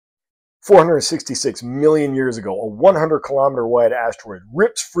466 million years ago, a 100-kilometer wide asteroid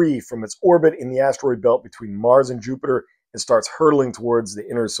rips free from its orbit in the asteroid belt between Mars and Jupiter and starts hurtling towards the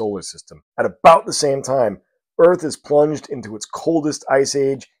inner solar system. At about the same time, Earth is plunged into its coldest ice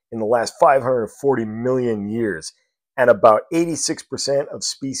age in the last 540 million years, and about 86% of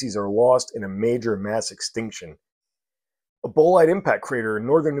species are lost in a major mass extinction. A bolide impact crater in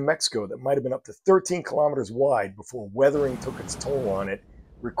northern New Mexico that might have been up to 13 kilometers wide before weathering took its toll on it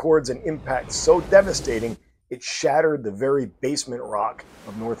records an impact so devastating it shattered the very basement rock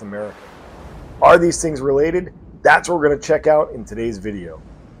of North America. Are these things related? That's what we're going to check out in today's video.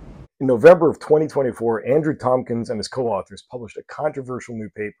 In November of 2024, Andrew Tomkins and his co-authors published a controversial new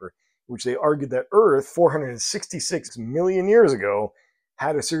paper in which they argued that Earth, 466 million years ago,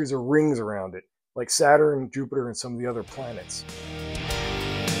 had a series of rings around it, like Saturn, Jupiter, and some of the other planets.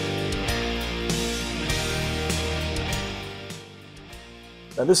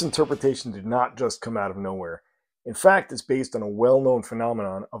 Now, this interpretation did not just come out of nowhere. In fact, it's based on a well-known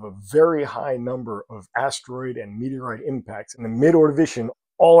phenomenon of a very high number of asteroid and meteorite impacts in the mid-Ordovician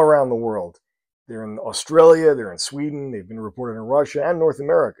all around the world. They're in Australia, they're in Sweden, they've been reported in Russia and North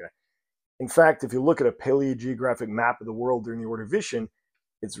America. In fact, if you look at a paleogeographic map of the world during the Ordovician,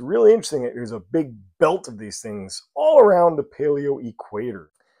 it's really interesting that there's a big belt of these things all around the paleo-equator.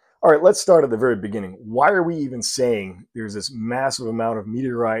 All right, let's start at the very beginning. Why are we even saying there's this massive amount of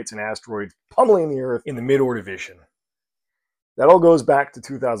meteorites and asteroids pummeling the Earth in the mid-Ordovician? That all goes back to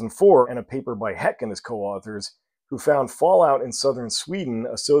 2004 and a paper by Heck and his co-authors who found fallout in southern Sweden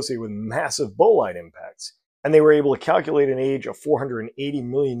associated with massive bolide impacts. And they were able to calculate an age of 480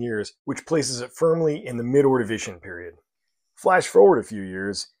 million years, which places it firmly in the mid-Ordovician period. Flash forward a few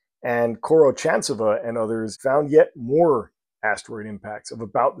years, and Korochantsova and others found yet more asteroid impacts of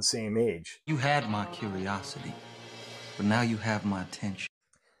about the same age. You had my curiosity, but now you have my attention.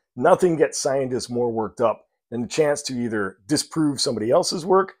 Nothing gets scientists more worked up than the chance to either disprove somebody else's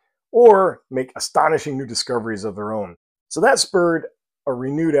work or make astonishing new discoveries of their own. So that spurred a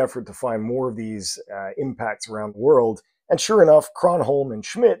renewed effort to find more of these impacts around the world. And sure enough, Kronholm and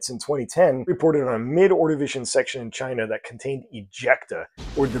Schmitz in 2010 reported on a mid-Ordovician section in China that contained ejecta,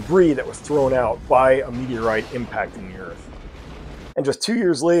 or debris that was thrown out by a meteorite impacting the Earth. And just 2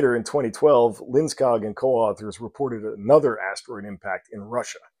 years later, in 2012, Linskog and co-authors reported another asteroid impact in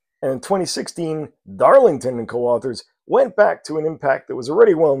Russia. And in 2016, Darlington and co-authors went back to an impact that was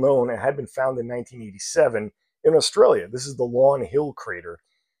already well known and had been found in 1987 in Australia. This is the Lawn Hill crater.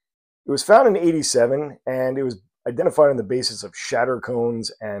 It was found in 87, and it was identified on the basis of shatter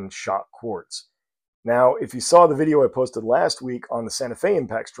cones and shock quartz. Now, if you saw the video I posted last week on the Santa Fe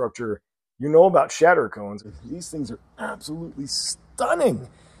impact structure, you know about shatter cones. These things are absolutely stunning.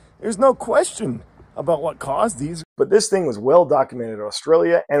 There's no question about what caused these. But this thing was well documented in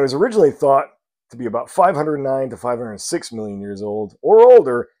Australia, and it was originally thought to be about 509 to 506 million years old, or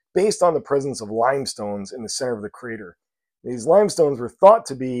older, based on the presence of limestones in the center of the crater. These limestones were thought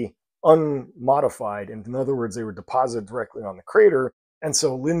to be unmodified, and in other words, they were deposited directly on the crater. And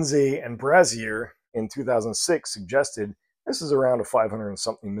so Lindsay and Brazier in 2006 suggested this is around a 500 and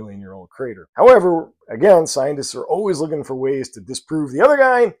something million year old crater. However, again, scientists are always looking for ways to disprove the other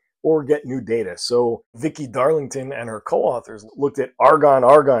guy or get new data. So Vicki Darlington and her co-authors looked at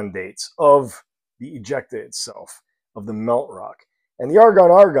argon-argon dates of the ejecta itself, of the melt rock. And the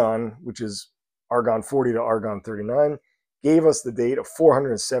argon-argon, which is argon-40 to argon-39, gave us the date of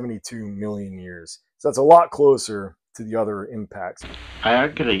 472 million years. So that's a lot closer to the other impacts. I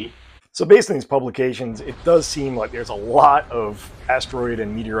agree. So based on these publications, it does seem like there's a lot of asteroid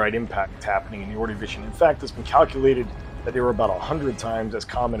and meteorite impacts happening in the Ordovician. In fact, it's been calculated that they were about 100 times as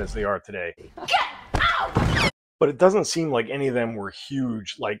common as they are today. Get out! But it doesn't seem like any of them were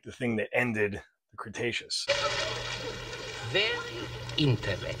huge, like the thing that ended the Cretaceous. Very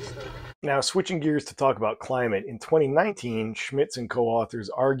interesting. Now, switching gears to talk about climate, in 2019, Schmitz and co-authors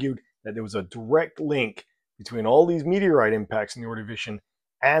argued that there was a direct link between all these meteorite impacts in the Ordovician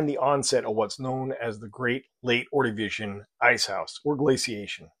and the onset of what's known as the Great Late Ordovician Icehouse, or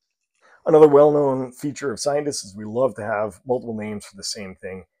glaciation. Another well-known feature of scientists is we love to have multiple names for the same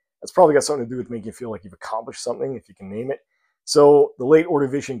thing. That's probably got something to do with making you feel like you've accomplished something, if you can name it. So the Late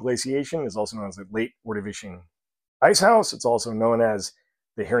Ordovician Glaciation is also known as the Late Ordovician Icehouse. It's also known as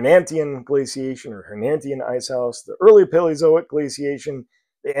the Hernantian Glaciation or Hernantian Icehouse, the Early Paleozoic Glaciation,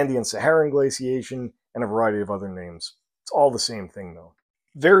 the Andean-Saharan Glaciation, and a variety of other names. It's all the same thing, though.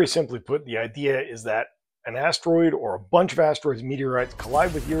 Very simply put, the idea is that an asteroid or a bunch of asteroids and meteorites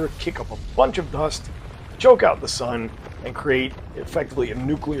collide with the Earth, kick up a bunch of dust, choke out the sun, and create effectively a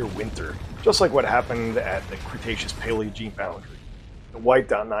nuclear winter, just like what happened at the Cretaceous-Paleogene boundary. that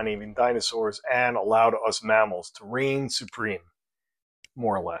wiped out non-avian dinosaurs and allowed us mammals to reign supreme,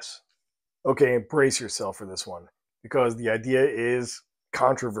 more or less. Okay, brace yourself for this one, because the idea is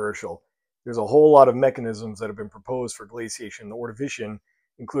controversial. There's a whole lot of mechanisms that have been proposed for glaciation in the Ordovician,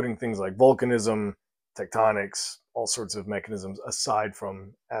 including things like volcanism, tectonics, all sorts of mechanisms aside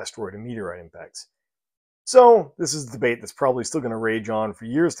from asteroid and meteorite impacts. So this is a debate that's probably still going to rage on for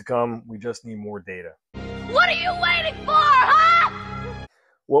years to come. We just need more data. What are you waiting for, huh?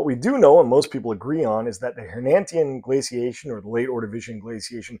 What we do know, and most people agree on, is that the Hernantian glaciation, or the Late Ordovician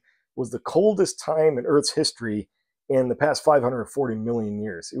Glaciation, was the coldest time in Earth's history in the past 540 million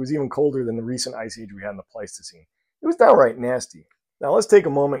years. It was even colder than the recent ice age we had in the Pleistocene. It was downright nasty. Now let's take a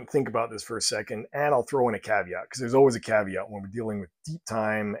moment and think about this for a second, and I'll throw in a caveat, because there's always a caveat when we're dealing with deep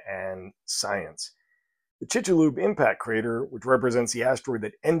time and science. The Chicxulub impact crater, which represents the asteroid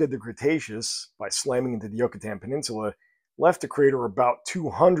that ended the Cretaceous by slamming into the Yucatan Peninsula, left a crater about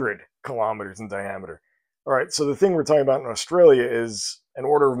 200 kilometers in diameter. All right, so the thing we're talking about in Australia is an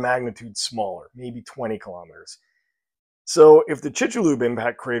order of magnitude smaller, maybe 20 kilometers. So if the Chicxulub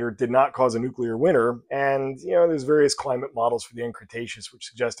impact crater did not cause a nuclear winter, and there's various climate models for the end Cretaceous which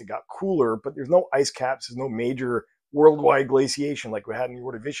suggest it got cooler, but there's no ice caps, there's no major worldwide glaciation like we had in the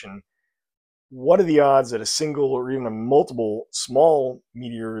Ordovician, what are the odds that a single or even a multiple small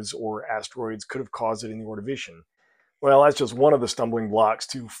meteors or asteroids could have caused it in the Ordovician? Well, that's just one of the stumbling blocks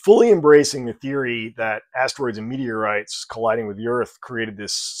to fully embracing the theory that asteroids and meteorites colliding with the Earth created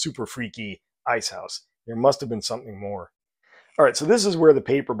this super freaky ice house. There must have been something more. All right, so this is where the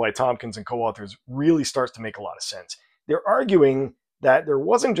paper by Tomkins and co-authors really starts to make a lot of sense. They're arguing that there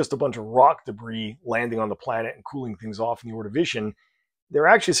wasn't just a bunch of rock debris landing on the planet and cooling things off in the Ordovician. They're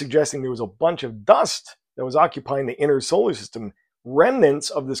actually suggesting there was a bunch of dust that was occupying the inner solar system, remnants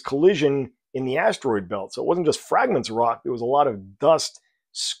of this collision in the asteroid belt. So it wasn't just fragments of rock, there was a lot of dust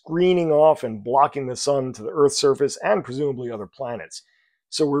screening off and blocking the sun to the Earth's surface and presumably other planets.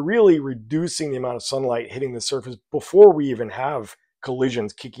 So we're really reducing the amount of sunlight hitting the surface before we even have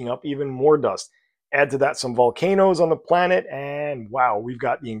collisions, kicking up even more dust. Add to that some volcanoes on the planet, and wow, we've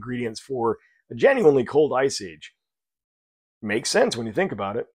got the ingredients for a genuinely cold ice age. Makes sense when you think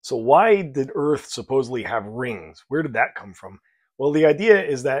about it. So why did Earth supposedly have rings? Where did that come from? Well, the idea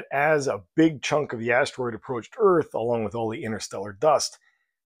is that as a big chunk of the asteroid approached Earth, along with all the interstellar dust,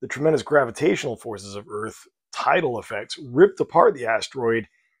 the tremendous gravitational forces of Earth, tidal effects, ripped apart the asteroid,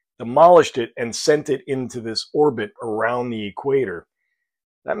 demolished it, and sent it into this orbit around the equator.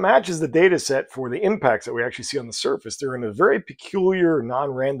 That matches the data set for the impacts that we actually see on the surface. They're in a very peculiar,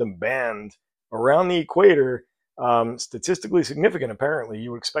 non-random band around the equator, statistically significant apparently.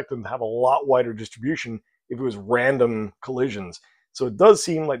 You would expect them to have a lot wider distribution if it was random collisions. So it does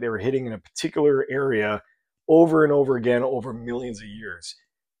seem like they were hitting in a particular area over and over again over millions of years.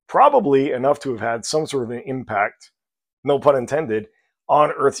 Probably enough to have had some sort of an impact, no pun intended,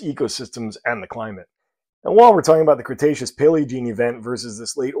 on Earth's ecosystems and the climate. And while we're talking about the Cretaceous Paleogene event versus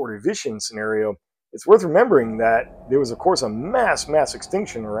this late Ordovician scenario, it's worth remembering that there was, of course, a mass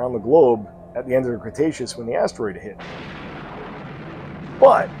extinction around the globe at the end of the Cretaceous when the asteroid hit.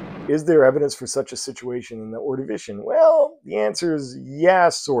 But is there evidence for such a situation in the Ordovician? Well, the answer is yeah,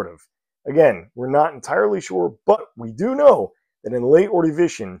 sort of. Again, we're not entirely sure, but we do know that in the late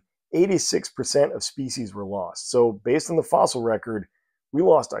Ordovician, 86% of species were lost. So based on the fossil record, we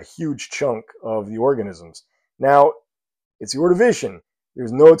lost a huge chunk of the organisms. Now, it's the Ordovician.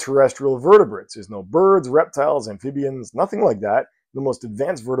 There's no terrestrial vertebrates. There's no birds, reptiles, amphibians, nothing like that. The most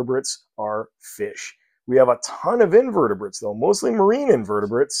advanced vertebrates are fish. We have a ton of invertebrates, though, mostly marine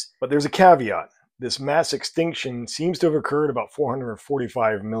invertebrates, but there's a caveat. This mass extinction seems to have occurred about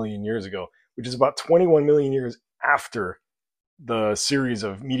 445 million years ago, which is about 21 million years after the series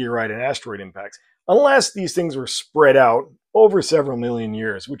of meteorite and asteroid impacts, unless these things were spread out over several million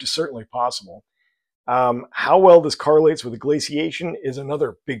years, which is certainly possible. How well this correlates with the glaciation is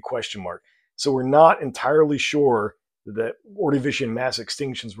another big question mark. So we're not entirely sure that Ordovician mass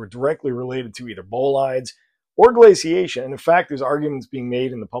extinctions were directly related to either bolides or glaciation. And in fact, there's arguments being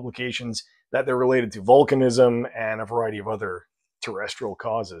made in the publications that they're related to volcanism and a variety of other terrestrial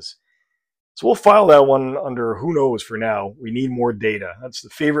causes. So we'll file that one under who knows for now. We need more data. That's the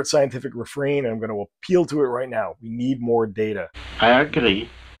favorite scientific refrain, and I'm going to appeal to it right now. We need more data. I agree.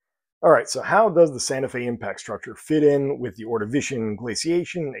 All right, so how does the Santa Fe impact structure fit in with the Ordovician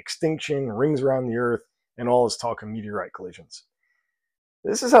glaciation, extinction, rings around the Earth, and all this talk of meteorite collisions?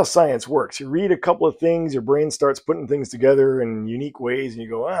 This is how science works. You read a couple of things, your brain starts putting things together in unique ways, and you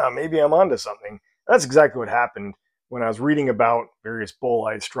go, maybe I'm onto something. That's exactly what happened when I was reading about various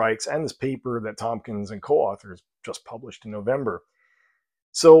bolide strikes and this paper that Tomkins and co-authors just published in November.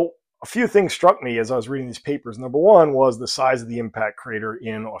 So a few things struck me as I was reading these papers. Number one was the size of the impact crater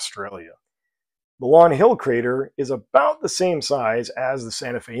in Australia. The Lawn Hill crater is about the same size as the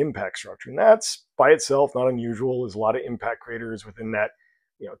Santa Fe impact structure, and that's by itself not unusual. There's a lot of impact craters within that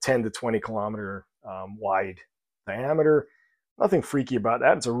 10 to 20 kilometer wide diameter. Nothing freaky about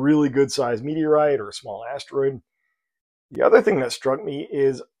that. It's a really good sized meteorite or a small asteroid. The other thing that struck me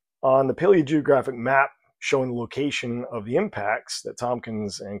is on the paleogeographic map showing the location of the impacts that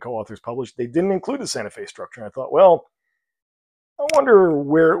Tomkins and co-authors published, they didn't include the Santa Fe structure. And I thought, well, I wonder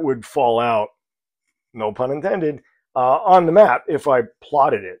where it would fall out, no pun intended, on the map if I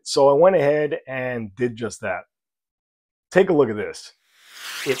plotted it. So I went ahead and did just that. Take a look at this.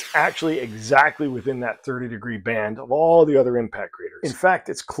 It's actually exactly within that 30-degree band of all the other impact craters. In fact,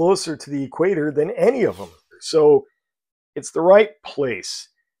 it's closer to the equator than any of them. So it's the right place.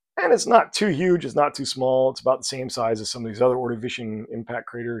 And it's not too huge, it's not too small. It's about the same size as some of these other Ordovician impact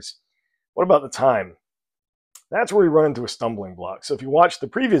craters. What about the time? That's where we run into a stumbling block. So if you watched the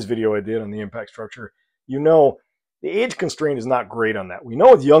previous video I did on the impact structure, you know the age constraint is not great on that. We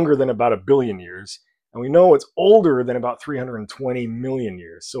know it's younger than about 1 billion years, and we know it's older than about 320 million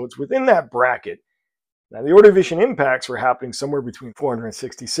years. So it's within that bracket. Now, the Ordovician impacts were happening somewhere between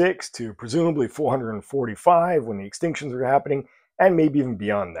 466 to presumably 445 when the extinctions were happening, and maybe even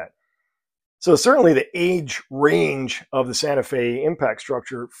beyond that. So certainly the age range of the Santa Fe impact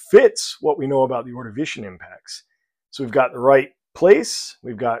structure fits what we know about the Ordovician impacts. So we've got the right place,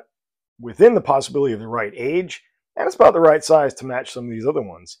 we've got within the possibility of the right age, and it's about the right size to match some of these other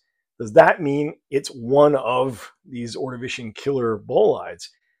ones. Does that mean it's one of these Ordovician killer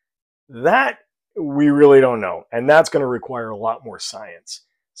bolides? That we really don't know, and that's going to require a lot more science.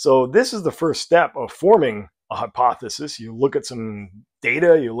 So this is the first step of forming a hypothesis. You look at some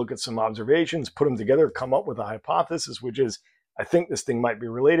data, you look at some observations, put them together, come up with a hypothesis, which is, I think this thing might be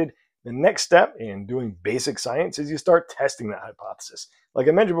related. The next step in doing basic science is you start testing that hypothesis. Like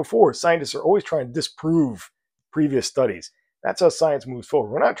I mentioned before, scientists are always trying to disprove previous studies. That's how science moves forward.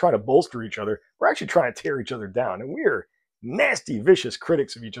 We're not trying to bolster each other. We're actually trying to tear each other down. And we're nasty, vicious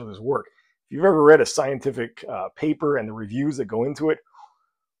critics of each other's work. If you've ever read a scientific paper and the reviews that go into it,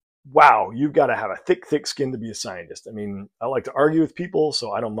 wow, you've got to have a thick, thick skin to be a scientist. I mean, I like to argue with people,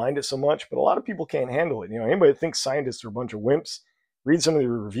 so I don't mind it so much, but a lot of people can't handle it. Anybody that thinks scientists are a bunch of wimps, read some of the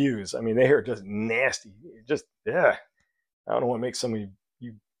reviews. I mean, they are just nasty. I don't know what makes some of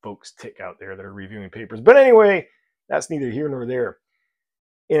you folks tick out there that are reviewing papers. But anyway, that's neither here nor there.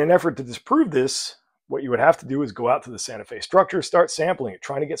 In an effort to disprove this, what you would have to do is go out to the Santa Fe structure, start sampling it,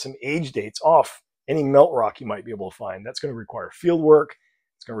 trying to get some age dates off any melt rock you might be able to find. That's going to require field work.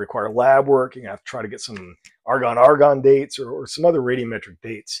 It's going to require lab work. You're going to have to try to get some argon dates or some other radiometric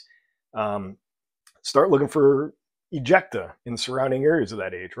dates. Start looking for ejecta in surrounding areas of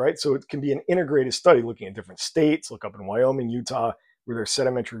that age, right? So it can be an integrated study looking at different states. Look up in Wyoming, Utah, where there's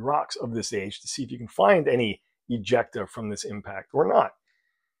sedimentary rocks of this age to see if you can find any ejecta from this impact or not.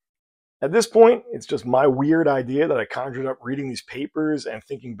 At this point, it's just my weird idea that I conjured up reading these papers and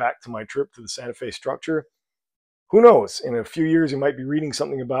thinking back to my trip to the Santa Fe structure. Who knows? In a few years, you might be reading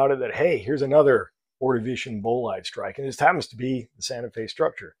something about it that, hey, here's another Ordovician bolide strike, and it just happens to be the Santa Fe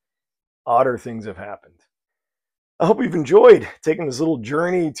structure. Odder things have happened. I hope you've enjoyed taking this little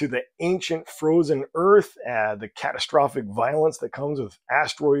journey to the ancient frozen Earth, the catastrophic violence that comes with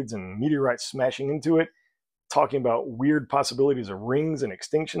asteroids and meteorites smashing into it, talking about weird possibilities of rings and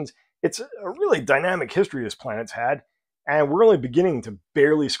extinctions. It's a really dynamic history this planet's had, and we're only beginning to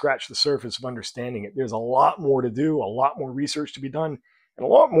barely scratch the surface of understanding it. There's a lot more to do, a lot more research to be done, and a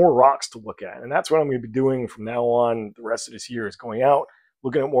lot more rocks to look at. And that's what I'm going to be doing from now on the rest of this year, is going out,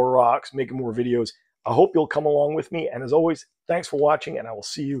 looking at more rocks, making more videos. I hope you'll come along with me. And as always, thanks for watching, and I will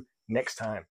see you next time.